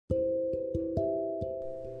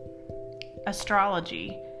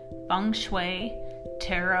astrology, feng shui,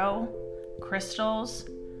 tarot, crystals.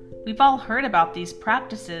 We've all heard about these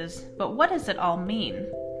practices, but what does it all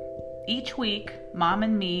mean? Each week, Mom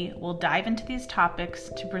and me will dive into these topics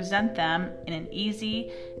to present them in an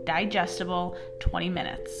easy, digestible 20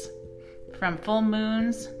 minutes. From full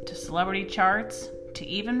moons to celebrity charts to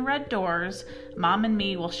even red doors, Mom and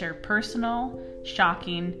me will share personal,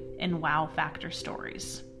 shocking, and wow factor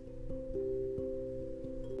stories.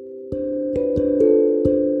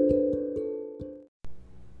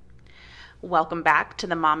 Welcome back to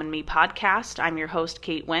the Mom and Me podcast. I'm your host,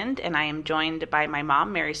 Kate Wind, and I am joined by my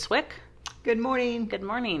mom, Mary Swick. Good morning. Good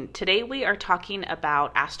morning. Today we are talking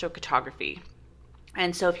about astrocartography.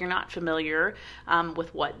 And so if you're not familiar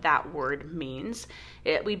with what that word means,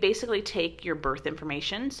 we basically take your birth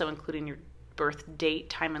information, so including your birth date,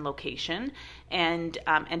 time, and location, and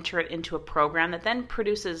enter it into a program that then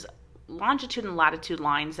produces longitude and latitude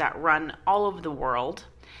lines that run all over the world.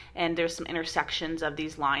 And there's some intersections of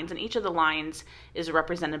these lines, and each of the lines is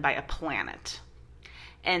represented by a planet.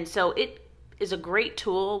 And so it is a great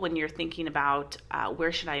tool when you're thinking about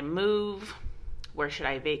where should I move, where should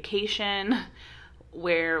I vacation,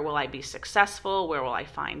 where will I be successful, where will I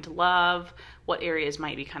find love, what areas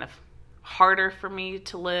might be kind of harder for me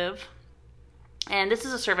to live. And this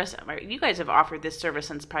is a service, you guys have offered this service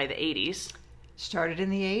since probably the 80s. Started in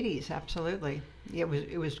the 80s, absolutely. It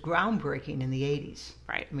was groundbreaking in the 80s.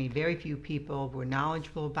 Right. I mean, very few people were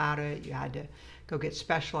knowledgeable about it. You had to go get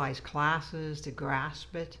specialized classes to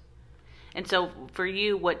grasp it. And so for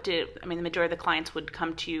you, the majority of the clients would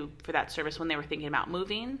come to you for that service when they were thinking about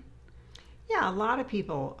moving? Yeah, a lot of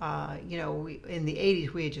people, in the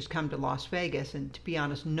 80s, we had just come to Las Vegas, and to be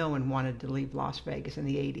honest, no one wanted to leave Las Vegas in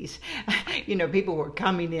the 80s. People were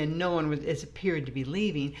coming in, no one appeared to be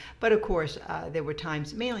leaving. But of course, there were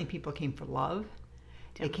times, mainly people came for love.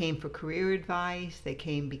 They came for career advice. They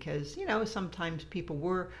came because, sometimes people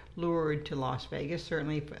were lured to Las Vegas,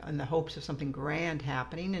 certainly in the hopes of something grand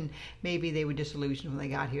happening, and maybe they were disillusioned when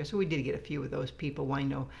they got here. So we did get a few of those people wanting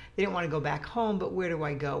to know, they didn't want to go back home, but where do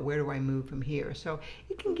I go? Where do I move from here? So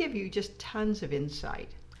it can give you just tons of insight.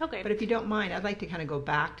 Okay. But if you don't mind, I'd like to kind of go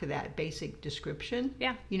back to that basic description,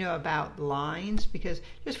 Yeah. About lines, because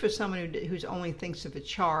just for someone who's only thinks of a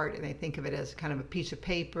chart and they think of it as kind of a piece of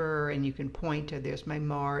paper and you can point to there's my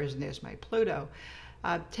Mars and there's my Pluto,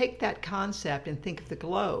 take that concept and think of the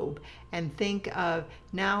globe and think of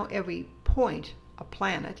now every point, a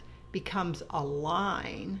planet, becomes a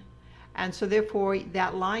line. And so therefore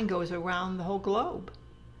that line goes around the whole globe.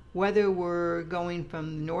 Whether we're going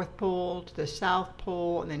from the North Pole to the South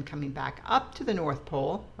Pole and then coming back up to the North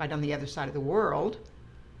Pole, right on the other side of the world,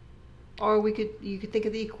 or you could think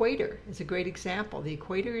of the equator as a great example. The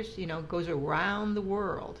equator is, goes around the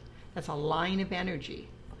world. That's a line of energy.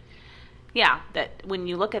 Yeah, that when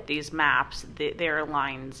you look at these maps, there are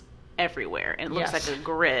lines everywhere, and it looks like a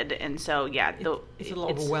grid. And so, it's a little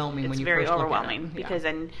overwhelming when you first look at it. It's very overwhelming because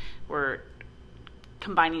then we're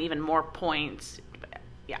combining even more points.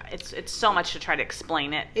 Yeah, it's so much to try to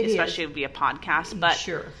explain it especially via podcast. But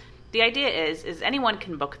sure. The idea is anyone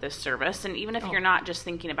can book this service, and even if you're not just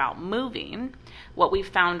thinking about moving, what we've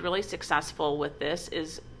found really successful with this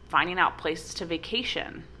is finding out places to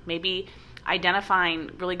vacation, maybe identifying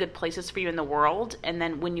really good places for you in the world, and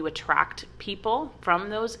then when you attract people from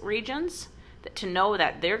those regions, to know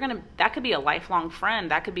that that could be a lifelong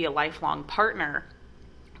friend, that could be a lifelong partner,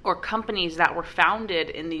 or companies that were founded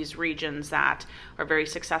in these regions that are very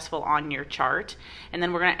successful on your chart. And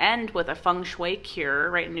then we're going to end with a feng shui cure,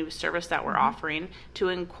 right? A new service that we're offering to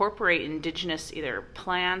incorporate indigenous either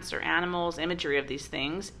plants or animals, imagery of these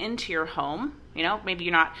things into your home. Maybe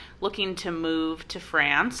you're not looking to move to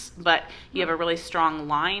France, but you have a really strong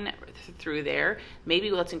line through there. Maybe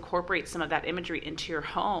let's incorporate some of that imagery into your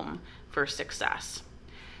home for success.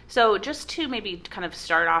 So just to maybe kind of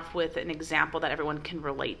start off with an example that everyone can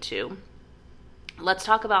relate to, let's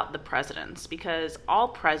talk about the presidents, because all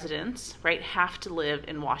presidents, right, have to live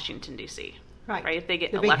in Washington, D.C., right? If they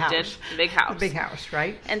get elected, the big house. The big house,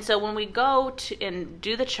 right? And so when we go to and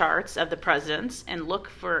do the charts of the presidents and look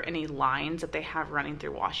for any lines that they have running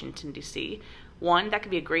through Washington, D.C., one, that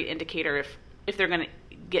could be a great indicator if they're going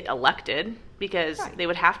to get elected, because they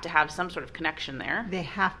would have to have some sort of connection there. They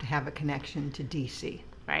have to have a connection to D.C.,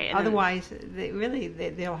 right? And otherwise,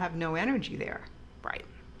 they'll have no energy there. Right.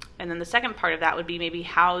 And then the second part of that would be maybe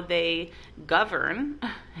how they govern,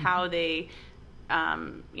 how they,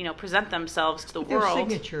 present themselves to the world.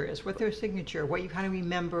 What their signature, what you kind of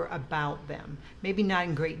remember about them. Maybe not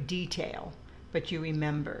in great detail, but you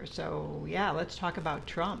remember. So, let's talk about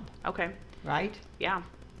Trump. Okay. Right? Yeah.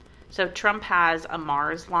 So Trump has a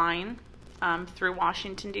Mars line through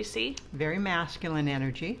Washington, D.C. Very masculine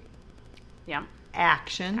energy. Yeah.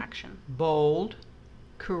 Action. Bold.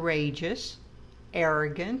 Courageous.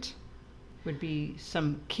 Arrogant would be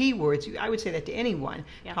some key words. I would say that to anyone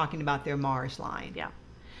talking about their Mars line. Yeah.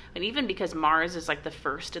 And even because Mars is like the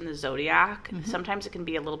first in the zodiac, sometimes it can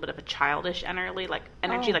be a little bit of a childish energy,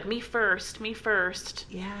 like me first.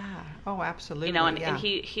 Yeah. Oh, absolutely. You know, and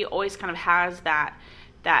he always kind of has that,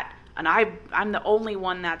 and I'm the only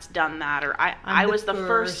one that's done that, or I was the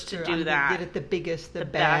first to do that. Did it the biggest, the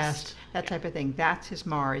best, that type of thing. That's his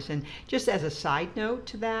Mars. And just as a side note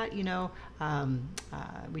to that, you know,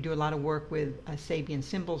 we do a lot of work with Sabian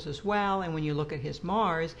symbols as well. And when you look at his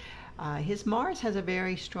Mars has a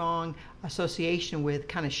very strong association with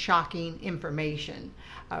kind of shocking information,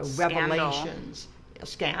 revelations,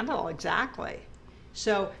 scandal, exactly.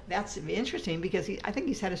 So that's interesting because I think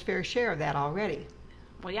he's had his fair share of that already.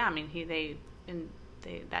 Well, yeah, I mean,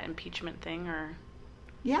 that impeachment thing, or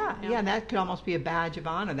yeah, that could almost be a badge of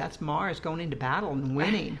honor. That's Mars going into battle and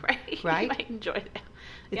winning, right? You might enjoy that.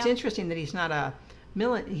 It's interesting that he's not a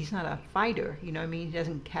fighter. You know what I mean? He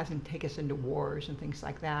hasn't taken us into wars and things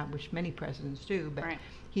like that, which many presidents do, but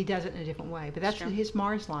he does it in a different way. But that's his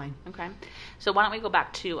Mars line. Okay. So why don't we go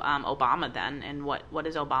back to Obama then, and what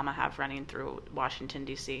does Obama have running through Washington,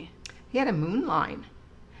 D.C.? He had a moon line.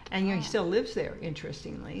 And he still lives there,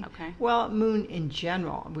 interestingly. Okay. Well, moon in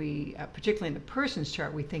general, we particularly in the person's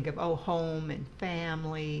chart, we think of home and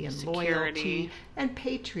family and security. Loyalty and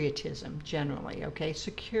patriotism generally. Okay,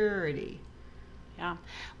 security. Yeah.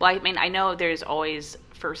 Well, I mean, I know there's always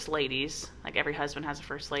first ladies. Like every husband has a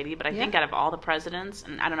first lady, but I think out of all the presidents,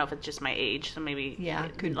 and I don't know if it's just my age, so maybe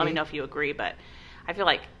let me know if you agree, but I feel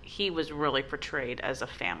like he was really portrayed as a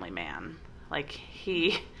family man. Like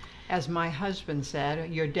as my husband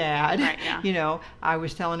said, your dad, you know, I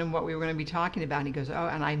was telling him what we were going to be talking about, and he goes, oh,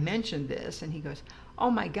 and I mentioned this, and he goes, oh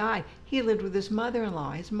my God, he lived with his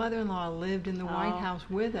mother-in-law. His mother-in-law lived in the White House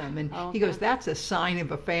with him. And he goes, that's a sign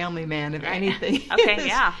of a family man, if anything. Okay,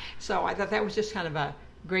 yeah. So I thought that was just kind of a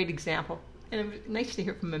great example. And it was nice to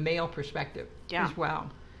hear from a male perspective as well.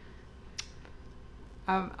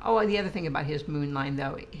 The other thing about his moon line,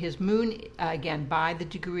 though, his moon, again, by the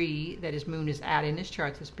degree that his moon is at in his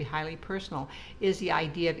chart, this will be highly personal, is the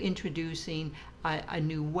idea of introducing a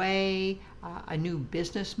new way, a new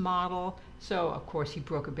business model. So, of course, he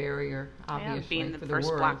broke a barrier, obviously, being the for first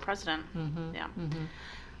the world. black president.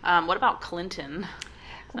 What about Clinton?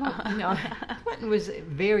 Well, you know, Clinton was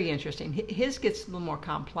very interesting. His gets a little more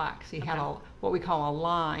complex. He had what we call a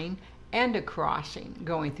line and a crossing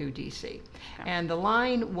going through D.C. And the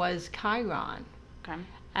line was Chiron. Okay.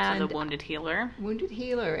 And so the wounded healer.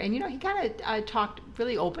 And, you know, he kind of talked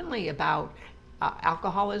really openly about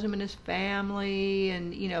alcoholism in his family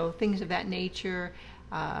and, you know, things of that nature.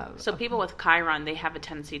 So people with Chiron, they have a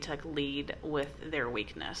tendency to lead with their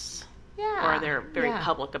weakness. Or they're very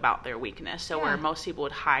public about their weakness. So where most people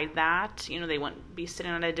would hide that, you know, they wouldn't be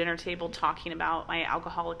sitting at a dinner table talking about my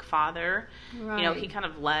alcoholic father. Right. You know, he kind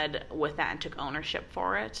of led with that and took ownership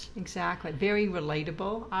for it. Exactly. Very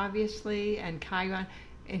relatable, obviously. And Chiron,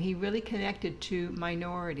 and he really connected to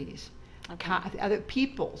minorities, other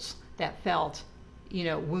peoples that felt, you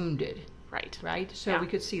know, wounded. Right. So we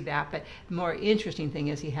could see that. But the more interesting thing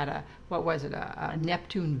is he had a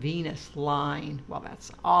Neptune-Venus line. Well,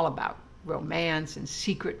 that's all about romance and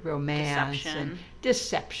secret romance and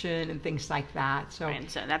deception and things like that. So,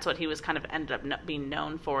 so that's what he was kind of ended up being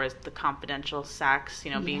known for, is the confidential sex,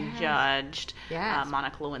 you know, being judged.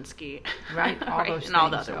 Monica Lewinsky. Right. All those and all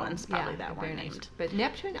the things, other ones probably that weren't named. Nice. But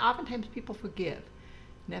Neptune, oftentimes people forgive.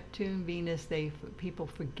 Neptune, Venus, people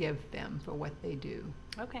forgive them for what they do.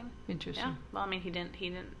 Okay. Interesting. Yeah. Well, I mean, he didn't.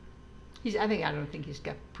 I don't think he's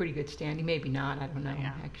got pretty good standing. Maybe not. I don't know.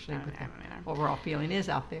 Actually, but the overall feeling is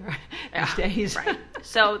out there these days. Right.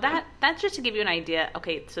 So that's just to give you an idea.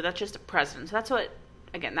 Okay. So that's just a president. So that's what.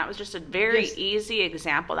 Again, that was just a very easy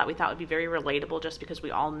example that we thought would be very relatable, just because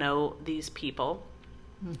we all know these people.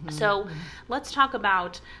 So let's talk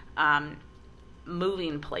about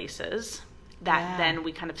moving places. That then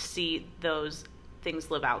we kind of see those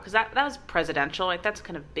things live out, because that was presidential, like that's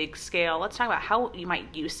kind of big scale. Let's talk about how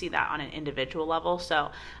you see that on an individual level.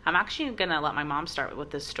 So I'm actually going to let my mom start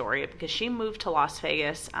with this story, because she moved to Las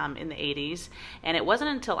Vegas in the 80s, and it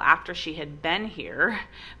wasn't until after she had been here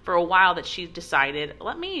for a while that she decided,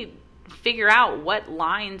 let me figure out what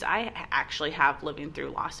lines I actually have living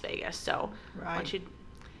through Las Vegas. So why don't you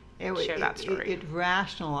share that story? It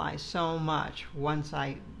rationalized so much once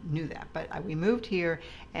I knew that. But we moved here,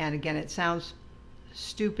 and again, it sounds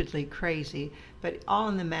stupidly crazy, but all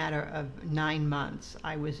in the matter of 9 months,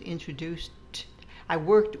 I was introduced. I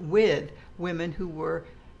worked with women who were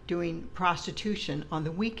doing prostitution on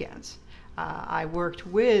the weekends. I worked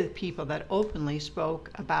with people that openly spoke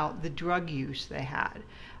about the drug use they had.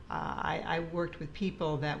 I worked with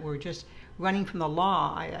people that were just running from the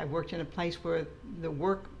law. I worked in a place where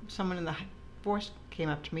someone in the force came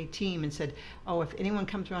up to me, team, and said, "Oh, if anyone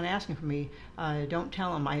comes around asking for me, don't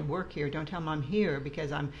tell them I work here. Don't tell them I'm here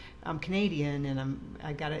because I'm Canadian and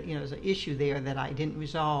I got there's an issue there that I didn't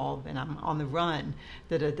resolve and I'm on the run."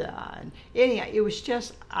 And anyhow, it was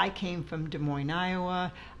just I came from Des Moines,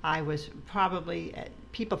 Iowa. I was probably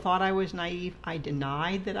people thought I was naive. I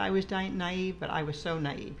denied that I was naive, but I was so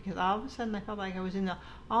naive because all of a sudden I felt like I was in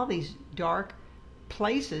all these dark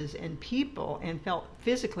places and people and felt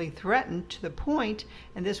physically threatened to the point,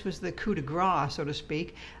 and this was the coup de grace, so to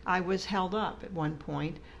speak, I was held up at one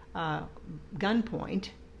point, gunpoint,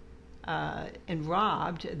 and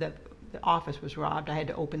robbed. The office was robbed. I had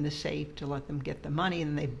to open the safe to let them get the money,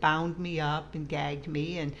 and they bound me up and gagged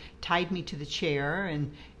me and tied me to the chair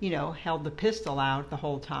and, held the pistol out the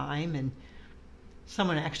whole time. And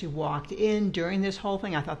someone actually walked in during this whole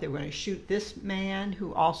thing. I thought they were going to shoot this man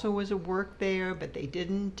who also was at work there, but they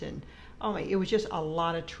didn't. And it was just a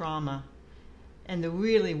lot of trauma. And the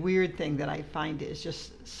really weird thing that I find is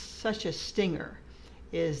just such a stinger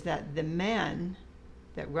is that the men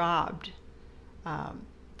that robbed,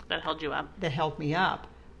 that held you up, that held me up,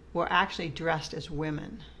 were actually dressed as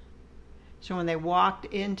women. So when they walked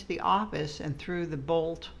into the office and threw the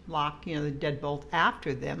bolt lock, the deadbolt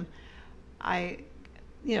after them,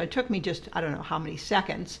 it took me just, I don't know how many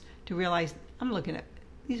seconds to realize I'm looking at,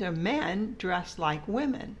 these are men dressed like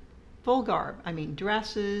women. Full garb. I mean,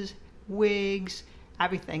 dresses, wigs,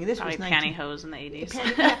 everything. This was pantyhose in the 80s.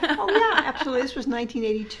 Oh, yeah, absolutely. This was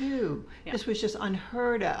 1982. Yeah. This was just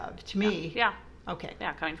unheard of to me. Yeah. Okay.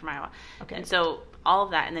 Yeah, coming from Iowa. Okay. And so all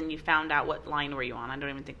of that, and then you found out what line were you on. I don't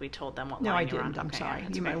even think we told them what line you were on. No, I didn't. I'm sorry. Yeah,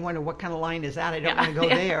 you might wonder what kind of line is that. I don't want to go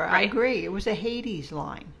there. Right. I agree. It was a Hades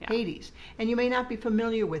line. Yeah. Hades. And you may not be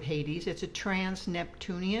familiar with Hades. It's a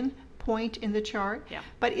trans-Neptunian point in the chart. Yeah.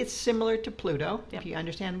 But it's similar to Pluto. Yep. If you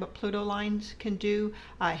understand what Pluto lines can do,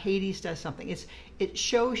 Hades does something. It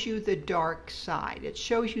shows you the dark side. It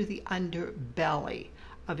shows you the underbelly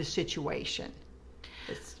of a situation.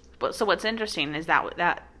 So what's interesting is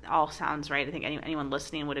that all sounds right. I think anyone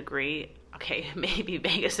listening would agree. Okay, maybe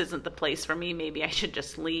Vegas isn't the place for me. Maybe I should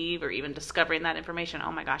just leave, or even discovering that information.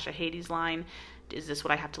 Oh my gosh, a Hades line. Is this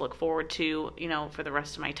what I have to look forward to, for the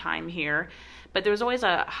rest of my time here? But there's always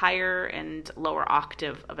a higher and lower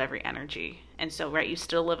octave of every energy. And so, right, you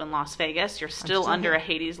still live in Las Vegas. You're still under a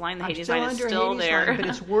Hades line. The Hades line is still there. Line, but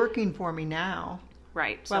it's working for me now.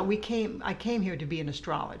 Right. Well, I came here to be an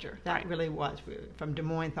astrologer. That really was. From Des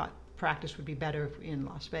Moines, thought practice would be better in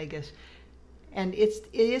Las Vegas. And it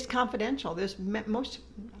is confidential. There's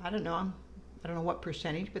I don't know what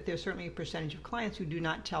percentage, but there's certainly a percentage of clients who do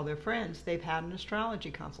not tell their friends they've had an astrology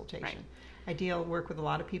consultation. Right. I work with a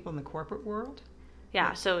lot of people in the corporate world.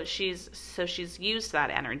 Yeah, so she's used that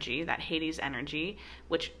energy, that Hades energy,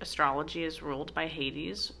 which astrology is ruled by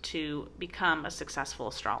Hades, to become a successful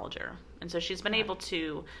astrologer. And so she's been able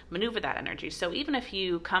to maneuver that energy. So even if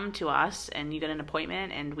you come to us and you get an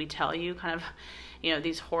appointment and we tell you kind of,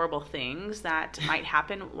 these horrible things that might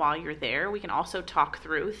happen while you're there, we can also talk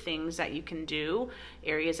through things that you can do,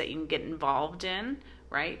 areas that you can get involved in,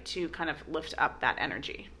 right, to kind of lift up that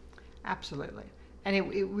energy. Absolutely. And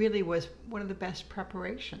it really was one of the best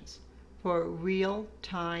preparations for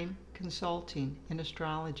real-time consulting in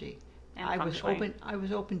astrology. And I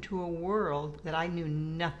was open to a world that I knew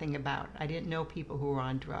nothing about. I didn't know people who were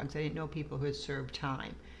on drugs. I didn't know people who had served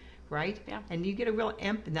time, right? Yeah. And you get a real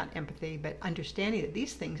not empathy, but understanding that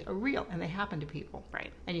these things are real and they happen to people.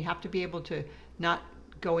 Right. And you have to be able to not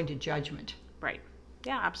go into judgment. Right.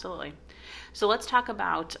 Yeah, absolutely. So let's talk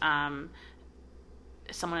about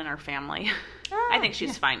someone in our family. I think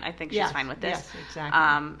she's fine. I think she's fine with this. Yes,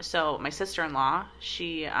 exactly. So my sister-in-law,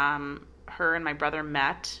 her and my brother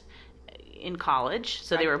met in college.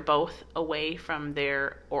 So they were both away from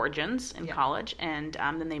their origins in college, and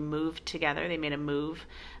then they moved together. They made a move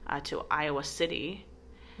to Iowa City.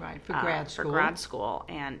 Right, for grad school. For grad school.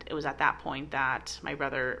 And it was at that point that my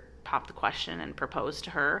brother popped the question and proposed to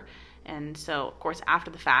her. And so, of course, after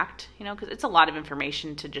the fact, because it's a lot of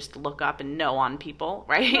information to just look up and know on people,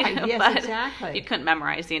 right? Yes, but exactly. You couldn't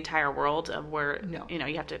memorize the entire world of where,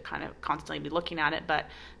 you have to kind of constantly be looking at it. But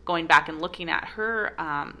going back and looking at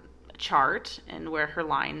her chart and where her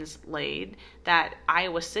lines laid, that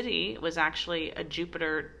Iowa City was actually a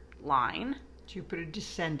Jupiter line. Jupiter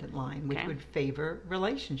descendant line, which would favor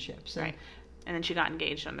relationships. And And then she got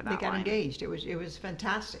engaged under that They got line. engaged. It was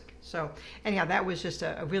fantastic. So anyhow, that was just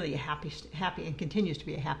a really happy, and continues to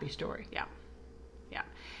be a happy story. Yeah. Yeah.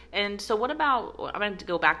 And so what about, I'm going to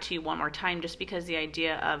go back to you one more time, just because the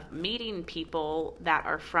idea of meeting people that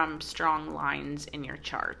are from strong lines in your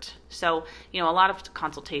chart. So, a lot of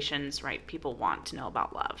consultations, right, people want to know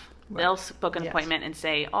about love. Right. They'll book an appointment and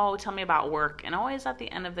say, oh, tell me about work. And always at the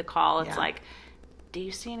end of the call, it's like, do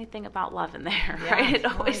you see anything about love in there? Right? It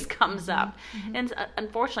always comes up. And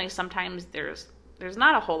unfortunately, sometimes there's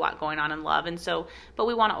not a whole lot going on in love. And so, but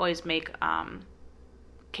we want to always make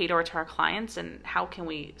cater to our clients, and how can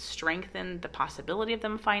we strengthen the possibility of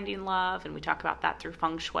them finding love? And we talk about that through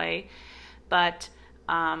feng shui. But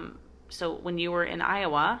so when you were in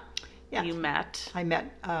Iowa, you met. I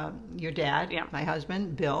met your dad, my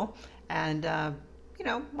husband, Bill, and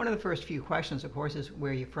one of the first few questions, of course, is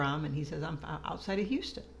where are you from? And he says, I'm outside of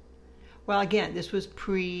Houston. Well, again, this was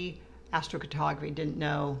pre-astrocartography, didn't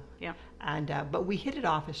know. Yeah. And but we hit it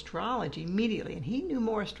off astrology immediately, and he knew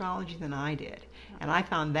more astrology than I did, and I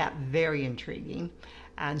found that very intriguing.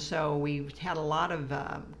 And so we had a lot of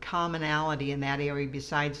commonality in that area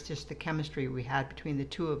besides just the chemistry we had between the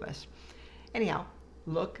two of us. Anyhow,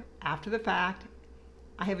 look, after the fact,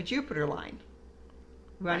 I have a Jupiter line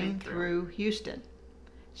running through Houston.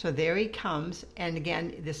 So there he comes, and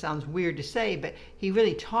again, this sounds weird to say, but he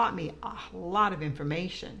really taught me a lot of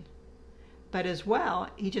information. But as well,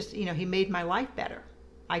 he just, he made my life better.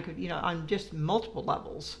 I could, on just multiple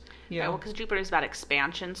levels. Right, well, because Jupiter is about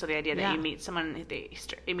expansion, so the idea that you meet someone, they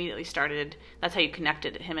immediately started, that's how you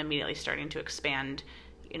connected him, immediately starting to expand,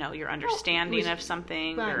 your understanding of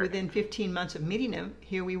something. Right, within 15 months of meeting him,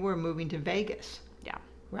 here we were moving to Vegas. Yeah.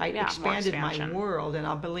 Right, expanded my world. And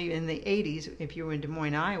I'll believe in the 80s, if you were in Des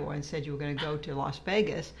Moines, Iowa, and said you were going to go to Las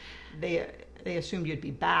Vegas, they assumed you'd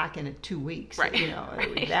be back in 2 weeks. Right.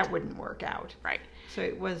 That wouldn't work out. Right. So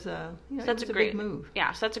it was, so that's a big move.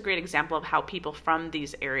 Yeah, so that's a great example of how people from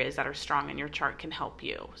these areas that are strong in your chart can help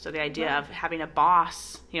you. So the idea of having a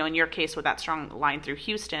boss, in your case with that strong line through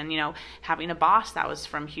Houston, having a boss that was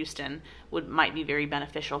from Houston might be very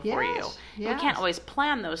beneficial for you. Yes. We can't always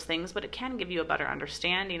plan those things, but it can give you a better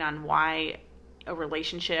understanding on why a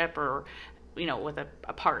relationship or, with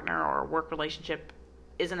a partner or a work relationship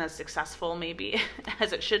isn't as successful maybe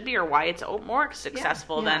as it should be, or why it's more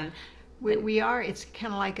successful than... It's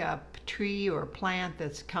kind of like a tree or a plant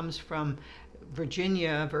that comes from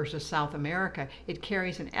Virginia versus South America. It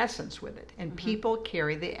carries an essence with it, and people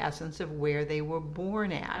carry the essence of where they were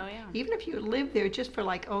born at. Oh, yeah. Even if you live there just for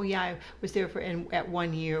I was there and at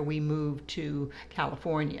 1 year we moved to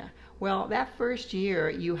California. Well, that first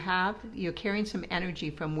year you're carrying some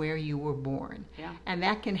energy from where you were born. Yeah. And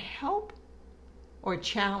that can help or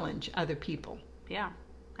challenge other people. Yeah,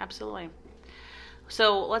 absolutely.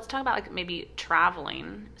 So let's talk about maybe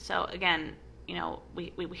traveling. So again,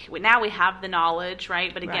 we now we have the knowledge,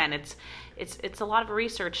 right? But again, it's a lot of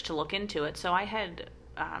research to look into it. So I had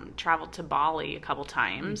traveled to Bali a couple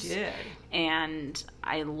times. You did. And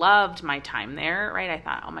I loved my time there, right? I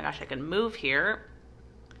thought, oh my gosh, I could move here.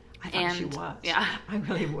 I thought she was. Yeah. I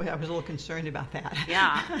was a little concerned about that.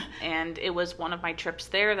 Yeah. And it was one of my trips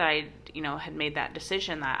there that I, had made that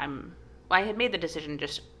decision that I had made the decision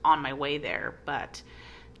just on my way there, but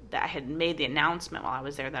that I had made the announcement while I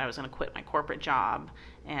was there that I was going to quit my corporate job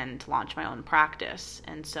and launch my own practice.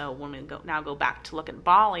 And so when we go back to look at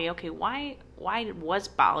Bali, okay, why was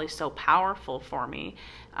Bali so powerful for me?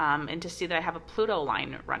 And to see that I have a Pluto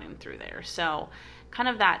line running through there. So kind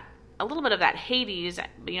of a little bit of that Hades,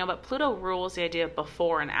 but Pluto rules the idea of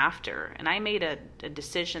before and after. And I made a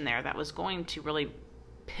decision there that was going to really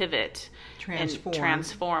pivot and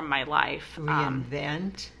transform my life.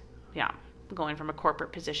 Reinvent. Going from a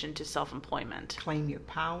corporate position to self-employment. Claim your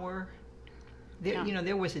power.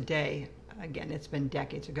 There was a day, again, it's been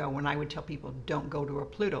decades ago, when I would tell people, don't go to a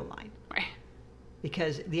Pluto line. Right.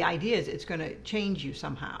 Because the idea is it's going to change you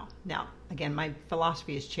somehow. Now, again, my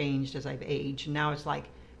philosophy has changed as I've aged. Now it's like,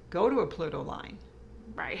 go to a Pluto line.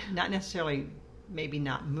 Right. Not necessarily, maybe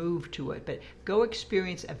not move to it, but go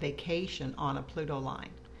experience a vacation on a Pluto line.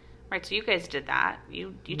 Right, so you guys did that.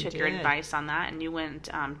 You took your advice on that, and you went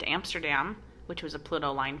to Amsterdam, which was a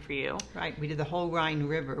Pluto line for you. Right, we did the whole Rhine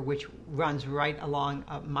River, which runs right along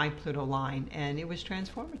my Pluto line, and it was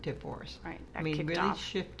transformative for us. Right, that really off.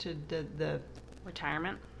 Shifted the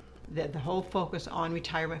retirement. The whole focus on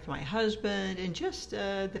retirement for my husband, and just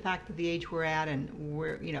the fact that the age we're at, and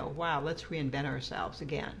we're, wow, let's reinvent ourselves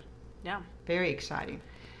again. Yeah. Very exciting.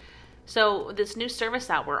 So this new service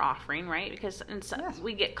that we're offering, right? Because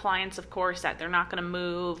we get clients, of course, that they're not going to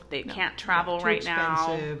move, they can't travel right now.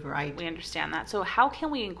 Too expensive, right? We understand that. So how can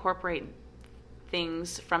we incorporate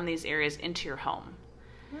things from these areas into your home.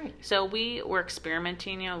 Right. So we were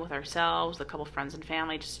experimenting, with ourselves, a couple friends and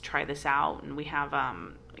family, just to try this out. And we have,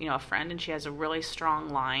 a friend, and she has a really strong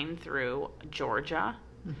line through Georgia,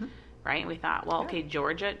 right? And we thought, well, okay,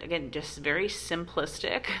 Georgia, again, just very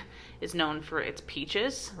simplistic, is known for its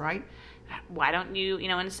peaches. Right. Why don't you,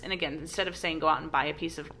 and again, instead of saying go out and buy a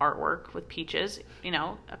piece of artwork with peaches,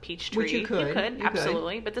 a peach tree. Which you could.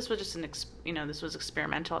 Absolutely. But this was just this was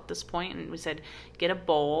experimental at this point. And we said, get a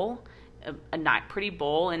bowl, a not pretty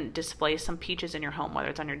bowl, and display some peaches in your home, whether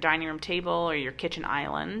it's on your dining room table or your kitchen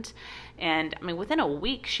island. And within a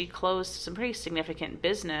week, she closed some pretty significant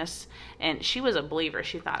business, and she was a believer.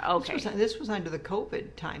 She thought, okay. This was under the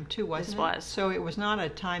COVID time too, wasn't it? This was. So it was not a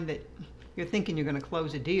time that you're thinking you're going to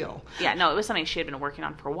close a deal. Yeah, no, it was something she had been working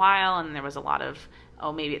on for a while, and there was a lot of,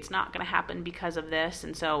 maybe it's not going to happen because of this.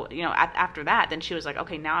 And so, after that, then she was like,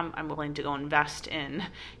 okay, now I'm willing to go invest in,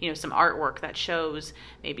 some artwork that shows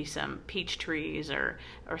maybe some peach trees or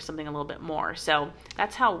something a little bit more. So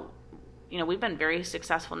that's how, we've been very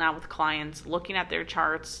successful now with clients looking at their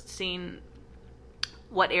charts, seeing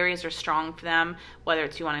what areas are strong for them, whether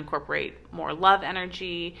it's you want to incorporate more love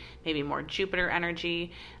energy, maybe more Jupiter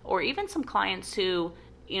energy, or even some clients who,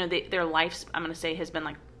 their life, I'm going to say, has been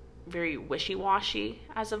like very wishy-washy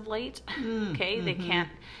as of late. Okay, they can't,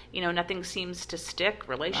 nothing seems to stick.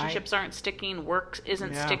 Relationships aren't sticking. Work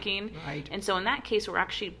isn't sticking. Right. And so in that case, we're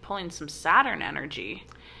actually pulling some Saturn energy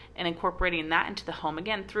and incorporating that into the home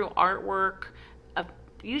again through artwork of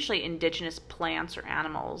usually indigenous plants or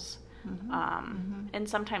animals. And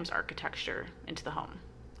sometimes architecture into the home.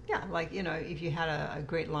 Yeah, like, if you had a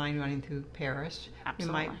great line running through Paris,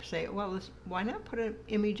 Absolutely. You might say, well, why not put an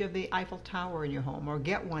image of the Eiffel Tower in your home, or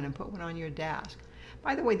get one and put one on your desk?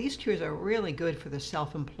 By the way, these cures are really good for the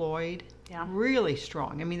self-employed. Yeah. Really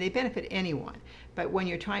strong. They benefit anyone. But when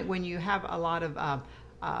you have a lot of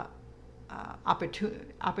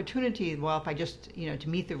opportunity, well, if I just, to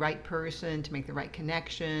meet the right person, to make the right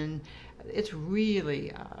connection, it's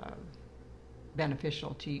really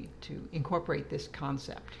beneficial to incorporate this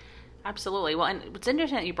concept. Absolutely. Well, and it's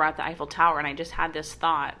interesting that you brought the Eiffel Tower, and I just had this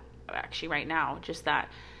thought actually right now, just that,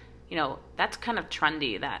 that's kind of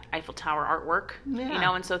trendy, that Eiffel Tower artwork,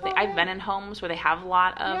 and so I've been in homes where they have a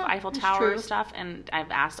lot of Eiffel Tower stuff, and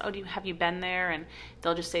I've asked, have you been there? And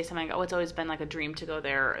they'll just say something like, it's always been like a dream to go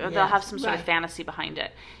there. Or they'll have some sort of fantasy behind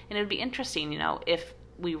it. And it would be interesting, if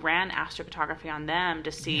we ran astrocartography on them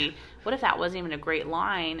to see what if that wasn't even a great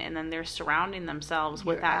line, and then they're surrounding themselves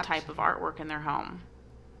with that type of artwork in their home.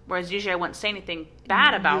 Whereas usually I wouldn't say anything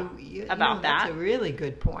bad about that. That's a really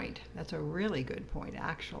good point. That's a really good point,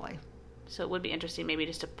 actually. So it would be interesting maybe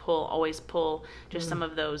just to always pull just some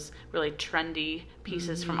of those really trendy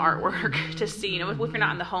pieces from artwork to see, if you're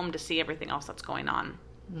not in the home, to see everything else that's going on.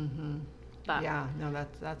 But, yeah, no,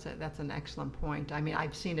 that's an excellent point.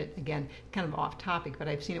 I've seen it, again, kind of off topic, but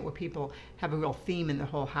I've seen it where people have a real theme in the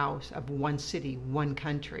whole house of one city, one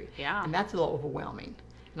country. Yeah. And that's a little overwhelming.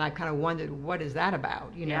 And I've kind of wondered, what is that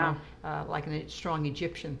about? Like a strong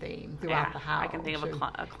Egyptian theme throughout the house. I can think of a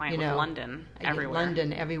client with London everywhere.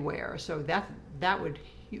 London everywhere. So that would,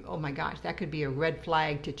 oh my gosh, that could be a red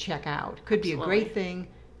flag to check out. Could be a great thing.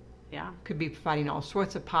 Yeah. Could be providing all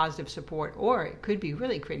sorts of positive support, or it could be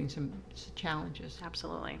really creating some challenges.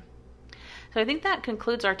 Absolutely. So I think that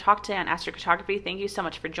concludes our talk today on astrocartography. Thank you so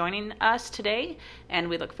much for joining us today, and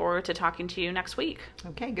we look forward to talking to you next week.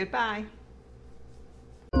 Okay, goodbye.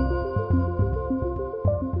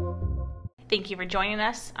 Thank you for joining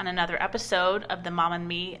us on another episode of the Mom and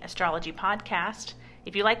Me Astrology Podcast.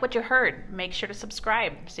 If you like what you heard, make sure to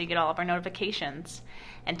subscribe so you get all of our notifications.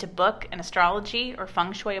 And to book an astrology or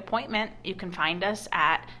feng shui appointment, you can find us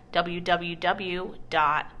at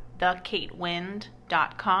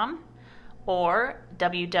www.thekatewind.com or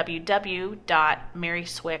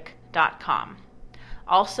www.maryswick.com.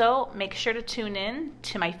 Also, make sure to tune in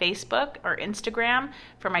to my Facebook or Instagram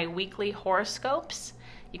for my weekly horoscopes.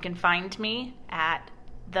 You can find me at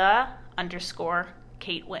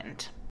 _Kate Wind.